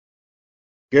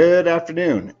Good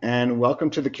afternoon, and welcome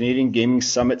to the Canadian Gaming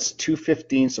Summit's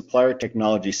 215 Supplier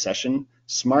Technology Session,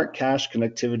 Smart Cash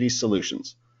Connectivity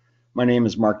Solutions. My name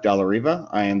is Mark Dallariva.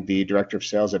 I am the Director of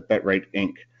Sales at Rite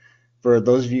Inc. For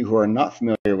those of you who are not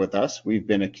familiar with us, we've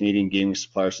been a Canadian gaming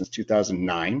supplier since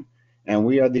 2009, and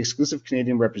we are the exclusive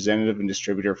Canadian representative and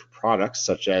distributor for products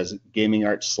such as Gaming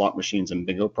Arts slot machines and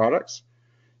bingo products,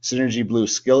 Synergy Blue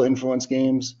skill influence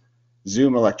games,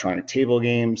 Zoom electronic table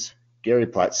games, Gary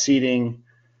Platt seating.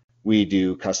 We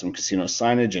do custom casino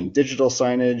signage and digital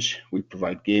signage. We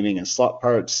provide gaming and slot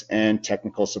parts and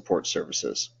technical support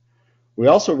services. We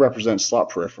also represent slot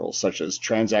peripherals such as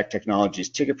Transact Technologies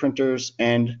ticket printers,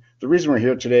 and the reason we're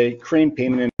here today, Crane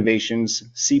Payment Innovations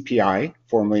CPI,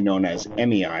 formerly known as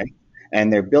MEI,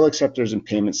 and their bill acceptors and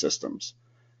payment systems.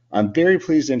 I'm very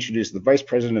pleased to introduce the Vice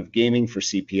President of Gaming for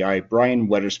CPI, Brian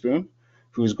Weatherspoon,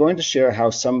 who is going to share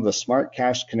how some of the smart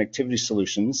cash connectivity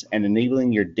solutions and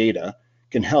enabling your data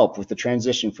can help with the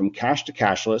transition from cash to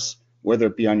cashless, whether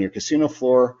it be on your casino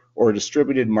floor or a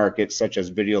distributed market such as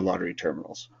video lottery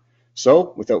terminals.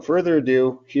 So, without further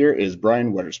ado, here is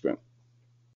Brian Weatherspoon.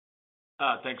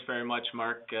 Thanks very much,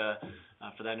 Mark,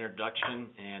 for that introduction,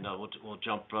 and we'll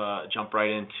jump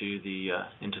right into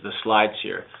the slides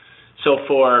here. So,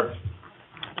 for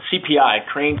CPI,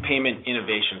 Crane Payment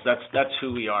Innovations, that's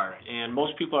who we are, and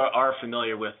most people are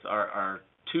familiar with our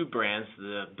two brands,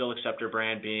 the bill acceptor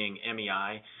brand being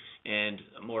MEI, and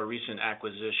a more recent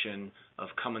acquisition of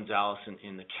Cummins Allison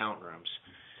in the count rooms.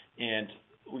 And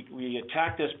we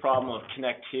attack this problem of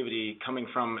connectivity coming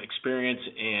from experience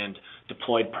and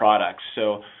deployed products.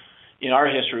 So in our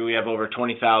history, we have over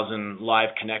 20,000 live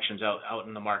connections out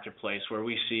in the marketplace where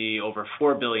we see over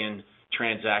 4 billion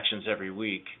transactions every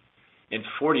week and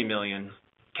 40 million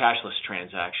cashless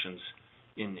transactions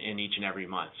in each and every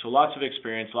month. So lots of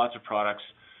experience, lots of products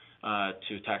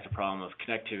to attack the problem of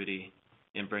connectivity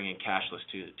and bringing cashless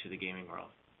to the gaming world.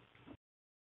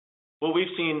 What we've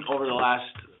seen over the last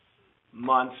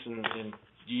months and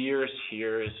years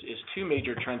here is two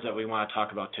major trends that we want to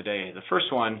talk about today. The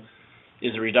first one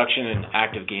is a reduction in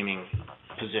active gaming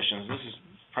positions. This is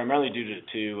primarily due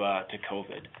to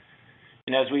COVID.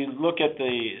 And as we look at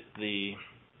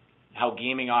how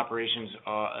gaming operations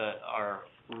are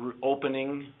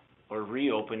opening or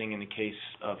reopening in the case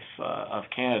of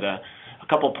Canada, a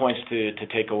couple points to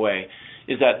take away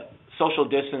is that social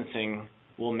distancing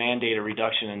will mandate a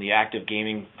reduction in the active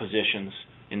gaming positions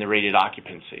in the rated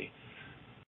occupancy.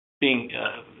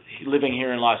 Living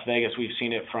here in Las Vegas, we've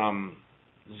seen it from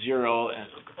 0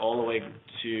 all the way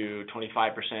to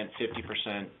 25%,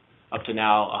 50%, up to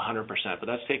now 100%. But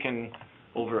that's taken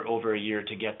over a year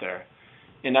to get there.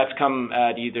 And that's come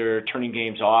at either turning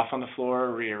games off on the floor,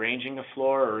 rearranging the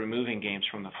floor, or removing games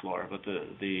from the floor. But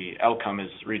the outcome is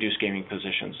reduced gaming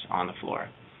positions on the floor.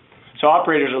 So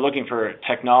operators are looking for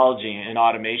technology and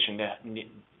automation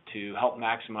to help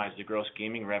maximize the gross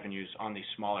gaming revenues on these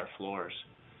smaller floors,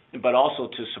 but also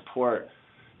to support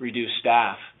reduced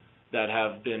staff that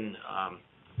have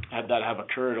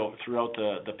occurred throughout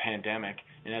the pandemic.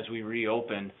 And as we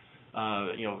reopen,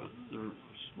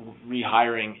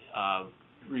 rehiring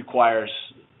requires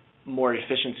more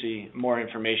efficiency, more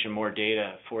information, more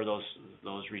data for those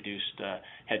reduced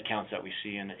headcounts that we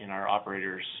see in our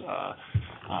operators'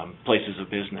 places of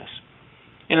business.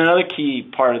 And another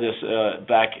key part of this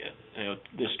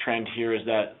this trend here is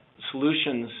that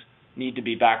solutions need to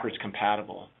be backwards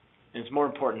compatible. And it's more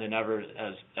important than ever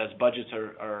as budgets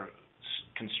are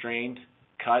constrained,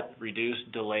 cut,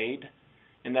 reduced, delayed,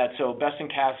 and that so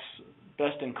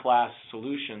best-in-class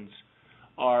solutions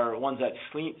are ones that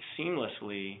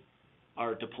seamlessly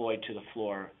are deployed to the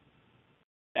floor,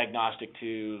 agnostic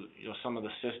to some of the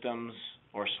systems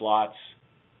or slots,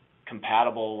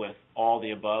 compatible with all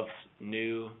the above,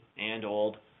 new and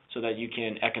old, so that you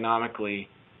can economically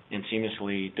and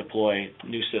seamlessly deploy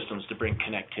new systems to bring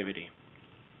connectivity.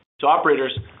 So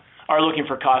operators are looking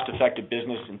for cost-effective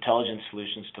business intelligence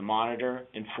solutions to monitor,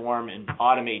 inform, and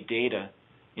automate data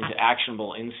into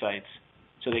actionable insights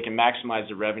so they can maximize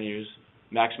the revenues,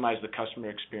 maximize the customer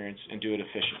experience, and do it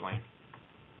efficiently.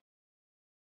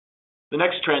 The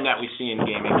next trend that we see in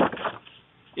gaming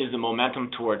is the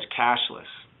momentum towards cashless.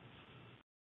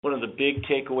 One of the big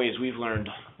takeaways we've learned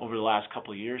over the last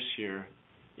couple of years here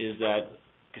is that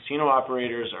casino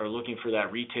operators are looking for that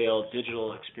retail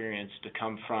digital experience to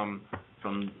come from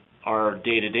our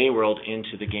day-to-day world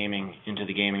into the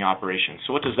gaming operation.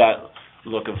 So what does that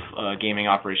look of gaming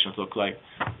operations look like?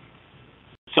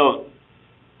 So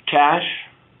cash,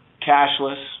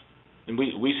 cashless, and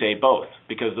we say both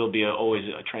because there'll be always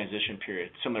a transition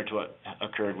period, similar to what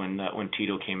occurred when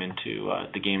Tito came into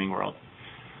the gaming world.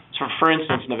 So, for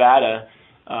instance, Nevada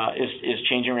is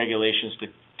changing regulations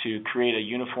to create a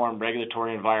uniform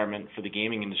regulatory environment for the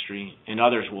gaming industry, and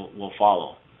others will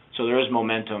follow. So there is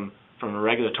momentum from a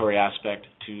regulatory aspect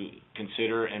to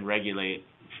consider and regulate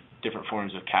different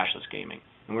forms of cashless gaming,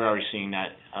 and we're already seeing that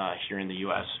here in the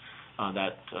U.S.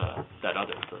 That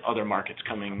other markets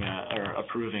coming or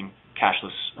approving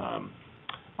cashless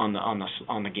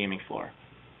on the gaming floor.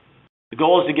 The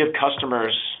goal is to give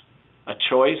customers a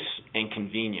choice and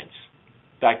convenience.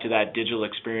 Back to that digital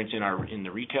experience in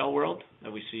the retail world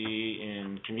that we see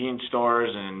in convenience stores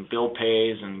and bill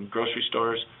pays and grocery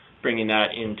stores, bringing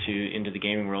that into the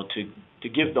gaming world to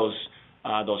give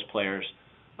those players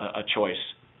a choice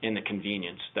in the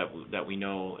convenience that we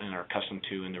know and are accustomed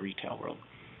to in the retail world.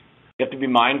 You have to be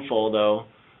mindful, though,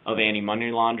 of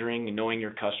anti-money laundering and knowing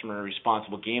your customer,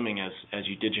 responsible gaming as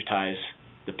you digitize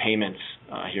the payments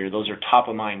here. Those are top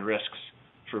of mind risks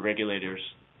for regulators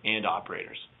and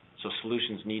operators. So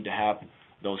solutions need to have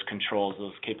those controls,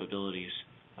 those capabilities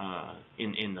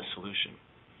in the solution.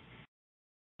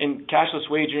 And cashless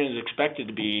wagering is expected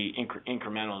to be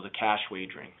incremental to cash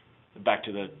wagering. Back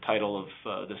to the title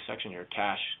of this section here,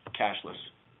 cashless,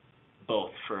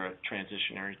 both for a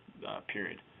transitionary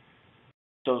period.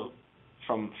 So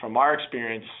from our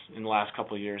experience in the last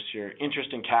couple of years here,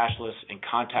 interest in cashless and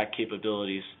contact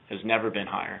capabilities has never been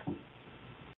higher.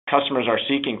 Customers are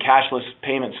seeking cashless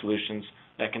payment solutions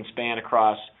that can span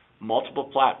across multiple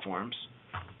platforms,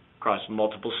 across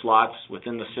multiple slots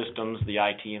within the systems, the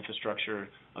IT infrastructure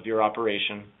of your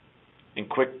operation, and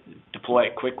deploy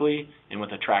it quickly and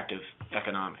with attractive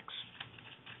economics.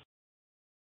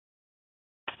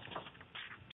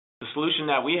 The solution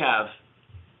that we have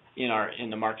in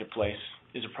the marketplace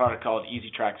is a product called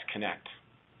EasyTrax Connect,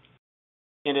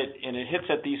 and it hits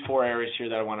at these four areas here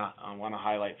that I want to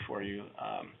highlight for you.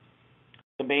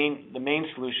 The main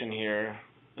solution here,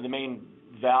 the main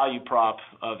value prop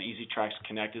of EasyTrax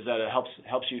Connect is that it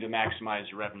helps you to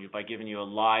maximize revenue by giving you a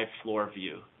live floor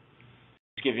view.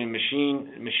 It's giving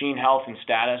machine health and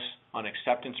status on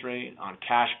acceptance rate, on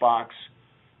cash box,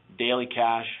 daily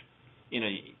cash, in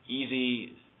a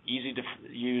easy to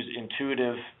use,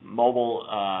 intuitive, mobile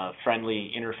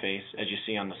friendly interface as you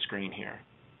see on the screen here.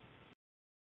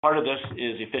 Part of this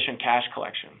is efficient cash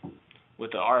collection.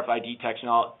 With the RFID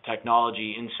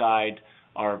technology inside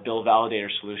our bill validator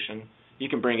solution, you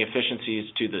can bring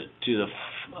efficiencies to the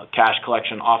cash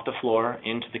collection off the floor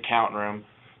into the count room,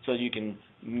 so that you can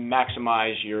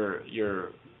maximize your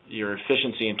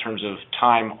efficiency in terms of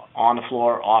time on the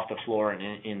floor, off the floor,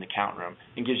 and in the count room,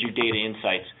 and gives you data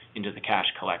insights into the cash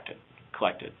collected.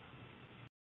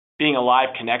 Being a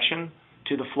live connection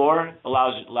to the floor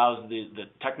allows the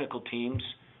technical teams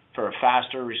for a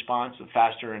faster response, a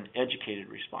faster and educated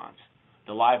response.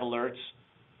 The live alerts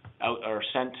are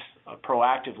sent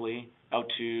proactively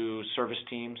out to service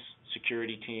teams,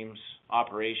 security teams,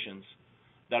 operations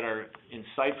that are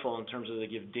insightful in terms of they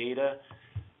give data,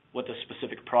 what the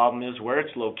specific problem is, where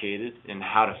it's located, and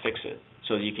how to fix it,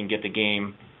 so that you can get the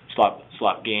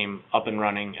slot game up and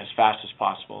running as fast as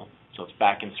possible, so it's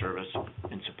back in service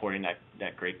and supporting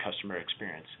that great customer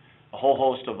experience. A whole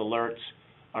host of alerts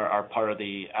are part of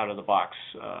the out of the box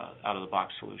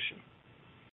solution.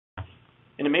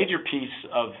 And a major piece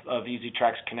of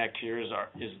EasyTrax Connect here is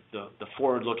the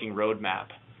forward-looking roadmap,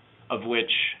 of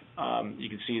which you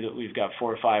can see that we've got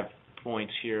 4 or 5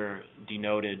 points here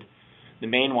denoted. The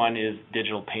main one is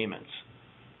digital payments.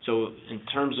 So in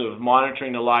terms of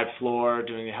monitoring the live floor,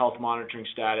 doing the health monitoring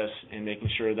status, and making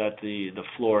sure that the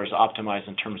floor is optimized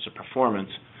in terms of performance,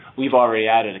 we've already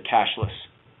added a cashless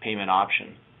payment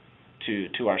option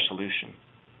to our solution.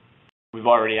 We've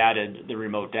already added the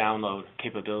remote download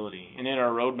capability. And in our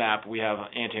roadmap, we have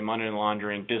anti-money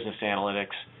laundering, business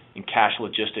analytics, and cash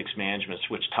logistics management,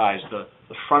 which ties the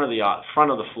front of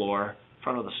the floor,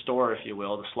 front of the store, if you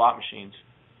will, the slot machines,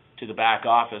 to the back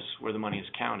office where the money is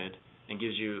counted, and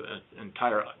gives you an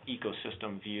entire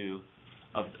ecosystem view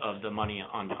of the money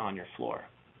on your floor.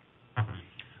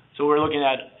 So we're looking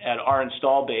at our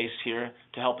install base here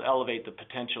to help elevate the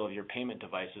potential of your payment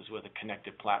devices with a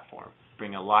connected platform.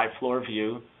 Bring a live floor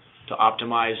view to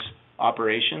optimize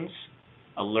operations,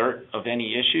 alert of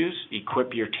any issues,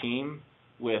 equip your team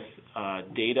with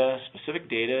specific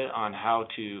data on how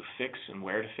to fix and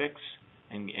where to fix,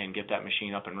 and get that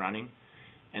machine up and running.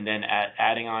 And then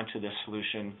adding on to this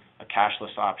solution a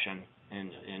cashless option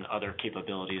and other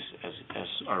capabilities as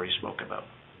already spoke about.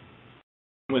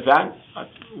 With that, that's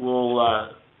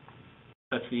where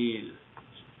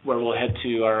we'll head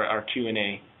to our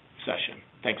Q&A session.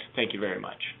 Thank you very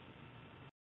much.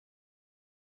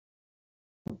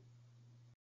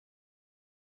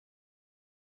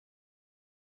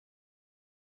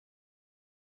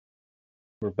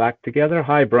 We're back together.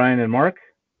 Hi, Brian and Mark.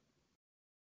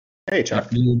 Hey, Chuck.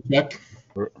 Afternoon, Chuck.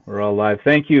 We're all live.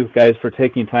 Thank you, guys, for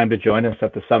taking time to join us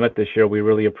at the summit this year. We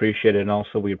really appreciate it, and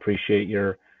also we appreciate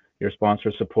your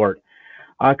sponsor support.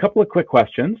 A couple of quick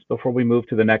questions before we move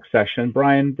to the next session.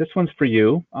 Brian, this one's for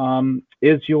you.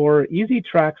 Is your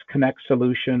EasyTrax Connect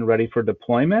solution ready for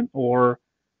deployment, or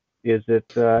is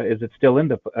it still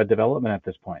in development at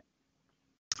this point?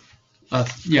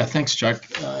 Yeah, thanks, Chuck.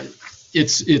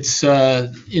 It's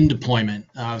in deployment.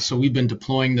 So we've been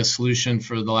deploying the solution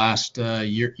for the last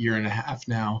year and a half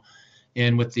now,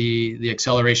 and with the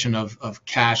acceleration of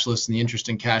cashless and the interest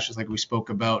in cashless, like we spoke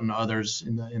about, and others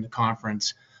in the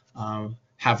conference,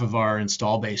 half of our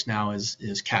install base now is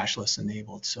cashless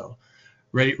enabled. So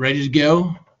ready to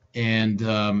go, and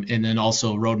then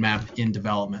also roadmap in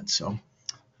development. So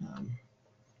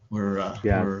we're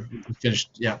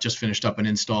just finished up an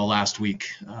install last week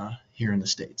here in the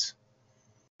States.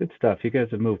 Good stuff. You guys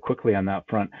have moved quickly on that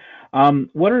front.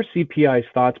 What are CPI's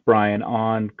thoughts, Brian,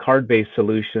 on card-based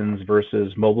solutions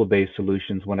versus mobile-based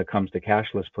solutions when it comes to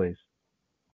cashless, please?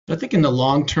 I think in the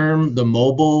long term, the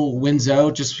mobile wins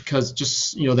out, just because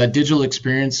that digital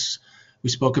experience we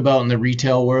spoke about in the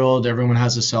retail world. Everyone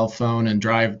has a cell phone and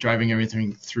driving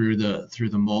everything through the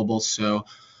mobile. So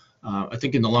I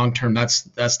think in the long term, that's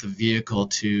the vehicle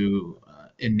to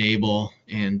enable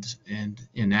and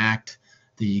enact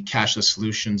the cashless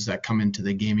solutions that come into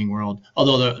the gaming world.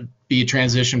 Although there'll be a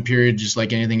transition period, just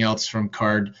like anything else from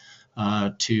card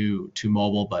to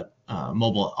mobile, but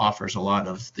mobile offers a lot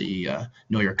of the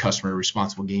know your customer,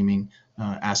 responsible gaming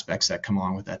aspects that come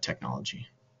along with that technology.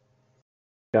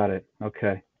 Got it.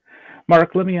 Okay.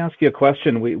 Mark, let me ask you a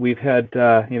question. We've had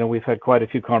quite a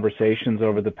few conversations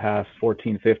over the past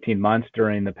 14, 15 months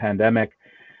during the pandemic.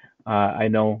 I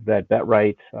know that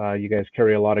Rite, you guys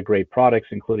carry a lot of great products,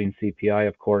 including CPI,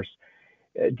 of course.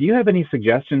 Do you have any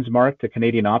suggestions, Mark, to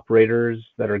Canadian operators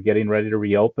that are getting ready to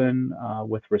reopen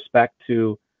with respect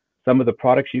to some of the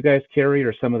products you guys carry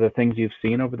or some of the things you've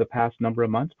seen over the past number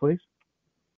of months, please?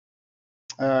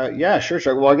 Yeah, sure,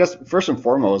 Chuck. Well, I guess first and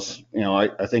foremost,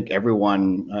 I think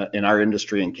everyone in our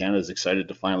industry in Canada is excited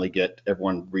to finally get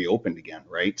everyone reopened again,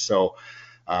 right? So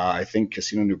I think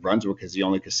Casino New Brunswick is the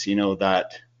only casino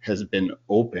that has been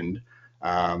opened.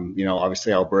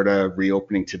 Obviously Alberta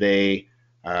reopening today,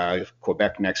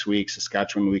 Quebec next week,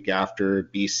 Saskatchewan the week after,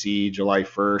 BC July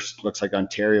 1st. Looks like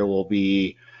Ontario will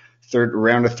be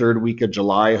around the third week of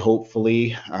July,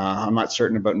 hopefully. I'm not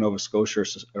certain about Nova Scotia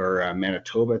or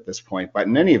Manitoba at this point, but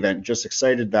in any event, just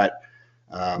excited that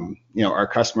our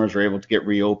customers are able to get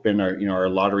reopened. Our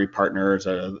lottery partners,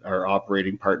 our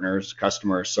operating partners,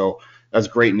 customers. So that's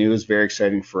great news. Very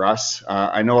exciting for us.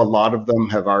 I know a lot of them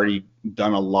have already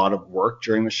done a lot of work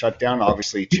during the shutdown.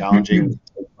 Obviously, challenging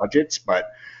budgets, but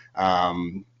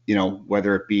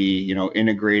whether it be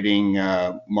integrating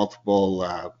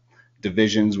multiple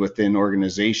divisions within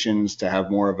organizations to have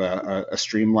more of a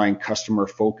streamlined customer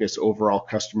focus, overall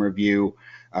customer view.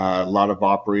 A lot of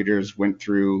operators went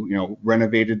through,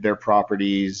 renovated their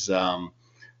properties. I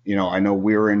know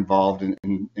we were involved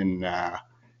in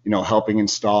helping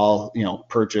install,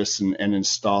 purchase and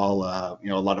install, a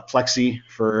lot of plexi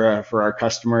for our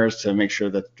customers to make sure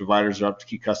that the dividers are up to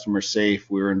keep customers safe.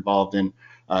 We were involved in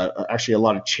actually a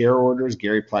lot of chair orders,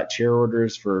 Gary Platt chair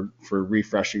orders for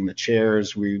refreshing the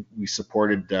chairs. We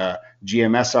supported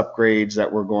GMS upgrades that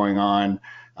were going on.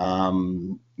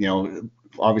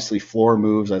 Obviously floor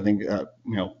moves. I think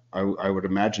I would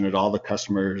imagine that all the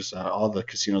customers, all the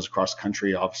casinos across the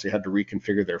country obviously had to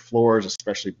reconfigure their floors,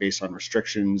 especially based on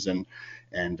restrictions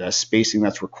and spacing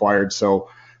that's required. So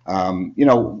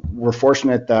we're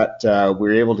fortunate that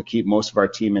we're able to keep most of our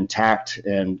team intact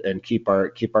and keep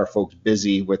our folks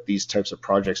busy with these types of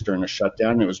projects during the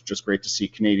shutdown. It was just great to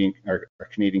see our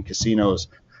Canadian casinos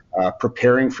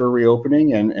preparing for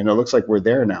reopening, and it looks like we're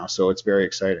there now. So it's very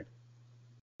exciting.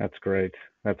 That's great.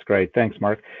 That's great. Thanks,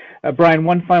 Mark. Brian,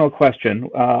 one final question.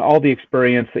 All the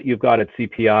experience that you've got at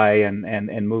CPI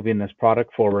and moving this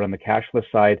product forward on the cashless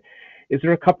side, is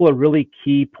there a couple of really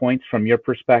key points from your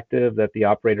perspective that the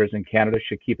operators in Canada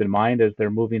should keep in mind as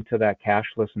they're moving to that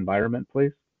cashless environment,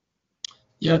 please?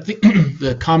 Yeah, I think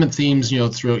the common themes,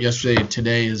 throughout yesterday and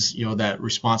today is, that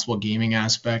responsible gaming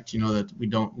aspect, that we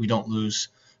don't lose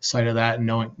sight of that,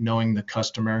 and knowing the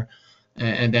customer,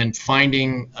 and then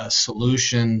finding a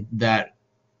solution that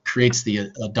creates the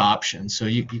adoption. So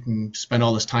you can spend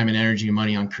all this time and energy and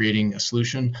money on creating a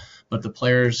solution, but the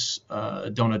players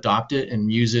don't adopt it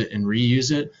and use it and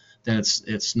reuse it, then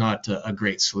it's not a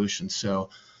great solution. So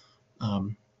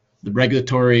the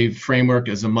regulatory framework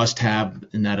is a must-have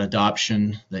in that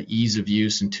adoption, the ease of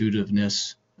use,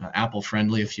 intuitiveness, Apple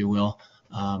friendly, if you will,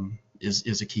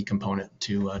 is a key component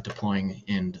to deploying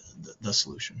in the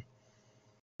solution.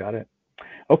 Got it.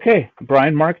 Okay,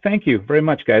 Brian, Mark, thank you very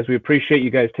much, guys. We appreciate you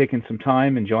guys taking some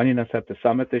time and joining us at the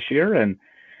summit this year, and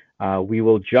we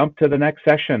will jump to the next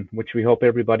session, which we hope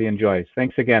everybody enjoys.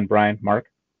 Thanks again, Brian, Mark.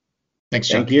 Thanks,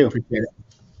 Chuck. Thank you. Appreciate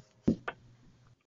it.